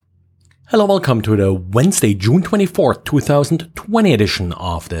Hello, welcome to the Wednesday, June 24th, 2020 edition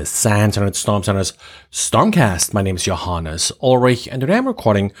of the SANS and Storm Center's StormCast. My name is Johannes Ulrich and today I'm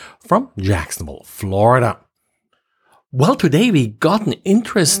recording from Jacksonville, Florida. Well, today we got an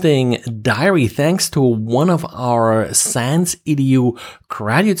interesting diary thanks to one of our SANS EDU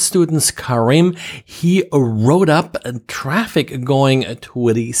graduate students, Karim. He wrote up traffic going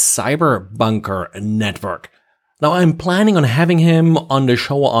to the Cyber Bunker network. Now, I'm planning on having him on the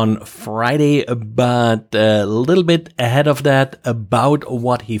show on Friday, but a little bit ahead of that about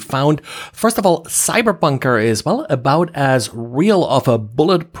what he found. First of all, Cyberbunker is, well, about as real of a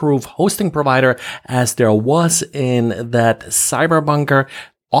bulletproof hosting provider as there was in that Cyberbunker.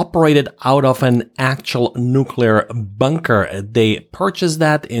 Operated out of an actual nuclear bunker. They purchased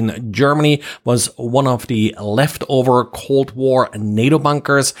that in Germany, was one of the leftover Cold War NATO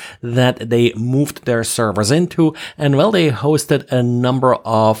bunkers that they moved their servers into. And well, they hosted a number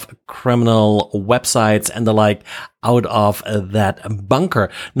of criminal websites and the like out of that bunker.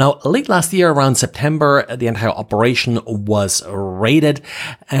 Now, late last year, around September, the entire operation was raided.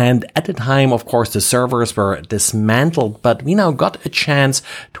 And at the time, of course, the servers were dismantled, but we now got a chance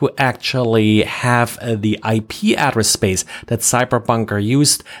to actually have the IP address space that Cyberbunker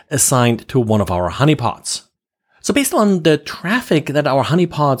used assigned to one of our honeypots. So based on the traffic that our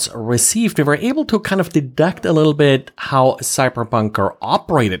honeypots received, we were able to kind of deduct a little bit how Cyberbunker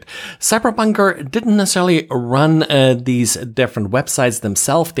operated. Cyberbunker didn't necessarily run these different websites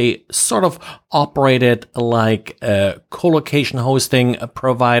themselves. They sort of operated like a co-location hosting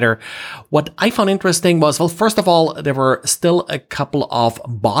provider. What I found interesting was, well, first of all, there were still a couple of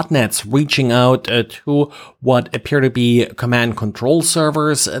botnets reaching out to what appear to be command control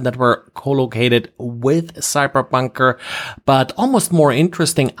servers that were co-located with Cyberbunker. But almost more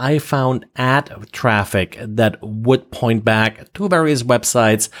interesting, I found ad traffic that would point back to various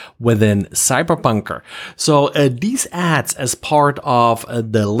websites within Cyberbunker. So these ads, as part of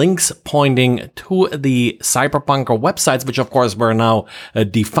the links pointing to the Cyberbunker websites, which of course were now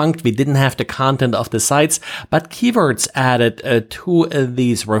defunct, we didn't have the content of the sites, but keywords added to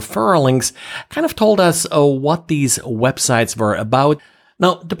these referral links kind of told us what these websites were about.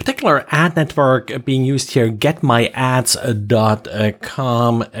 Now, the particular ad network being used here,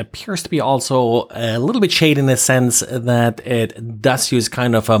 getmyads.com, appears to be also a little bit shady in the sense that it does use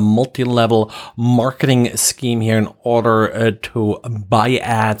kind of a multi-level marketing scheme here in order to buy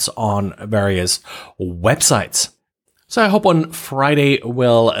ads on various websites. So I hope on Friday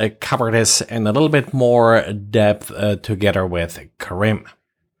we'll cover this in a little bit more depth together with Karim.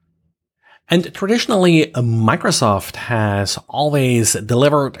 And traditionally, Microsoft has always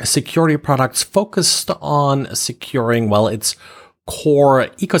delivered security products focused on securing, well, its core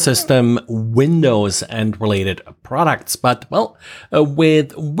ecosystem, Windows and related products. But, well,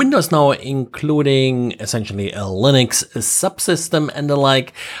 with Windows now including essentially a Linux subsystem and the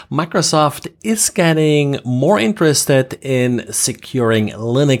like, Microsoft is getting more interested in securing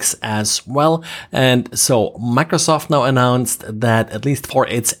Linux as well. And so Microsoft now announced that at least for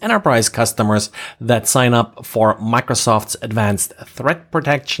its enterprise customers that sign up for Microsoft's advanced threat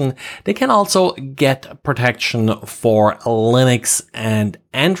protection, they can also get protection for Linux and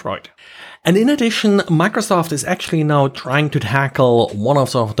Android. And in addition, Microsoft is actually now trying to tackle one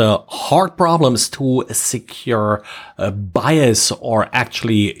of the hard problems to secure BIOS, or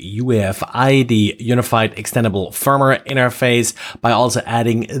actually UEFI, the Unified Extendable Firmware Interface, by also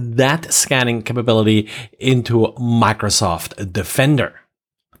adding that scanning capability into Microsoft Defender.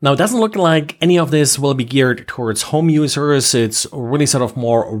 Now, it doesn't look like any of this will be geared towards home users. It's really sort of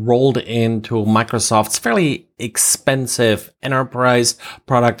more rolled into Microsoft's fairly expensive enterprise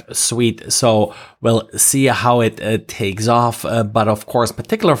product suite. So we'll see how it takes off. But of course,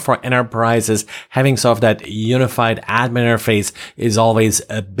 particular for enterprises, having sort of that unified admin interface is always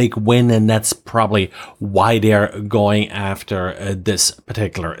a big win. And that's probably why they're going after this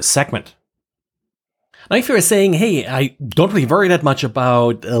particular segment. Now, if you're saying, hey, I don't really worry that much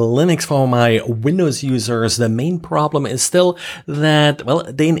about Linux for my Windows users, the main problem is still that, well,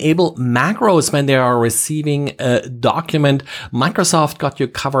 they enable macros when they are receiving a document. Microsoft got you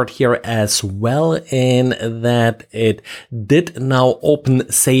covered here as well in that it did now open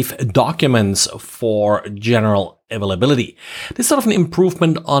safe documents for general availability. This is sort of an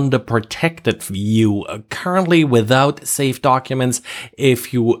improvement on the protected view. Currently, without saved documents,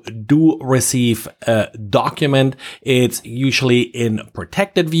 if you do receive a document, it's usually in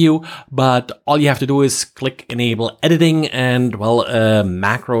protected view, but all you have to do is click enable editing and, well,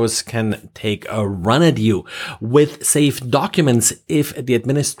 macros can take a run at you. With saved documents, if the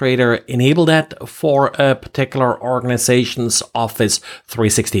administrator enable that for a particular organization's Office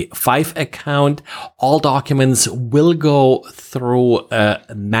 365 account, all documents will go through a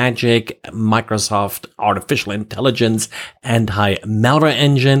magic Microsoft artificial intelligence anti-malware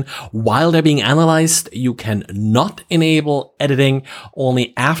engine. While they're being analyzed, you can not enable editing.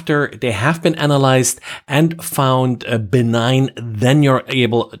 Only after they have been analyzed and found benign, then you're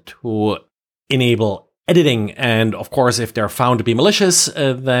able to enable editing. And of course, if they're found to be malicious,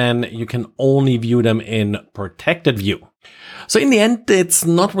 then you can only view them in protected view. So in the end, it's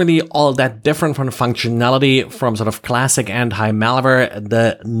not really all that different from the functionality from sort of classic anti-malware.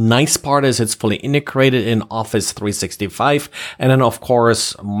 The nice part is it's fully integrated in Office 365. And then, of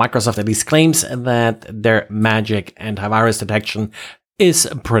course, Microsoft at least claims that their magic antivirus detection is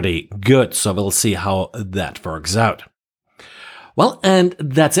pretty good. So we'll see how that works out. Well, and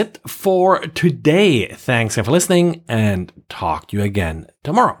that's it for today. Thanks for listening and talk to you again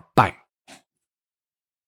tomorrow. Bye.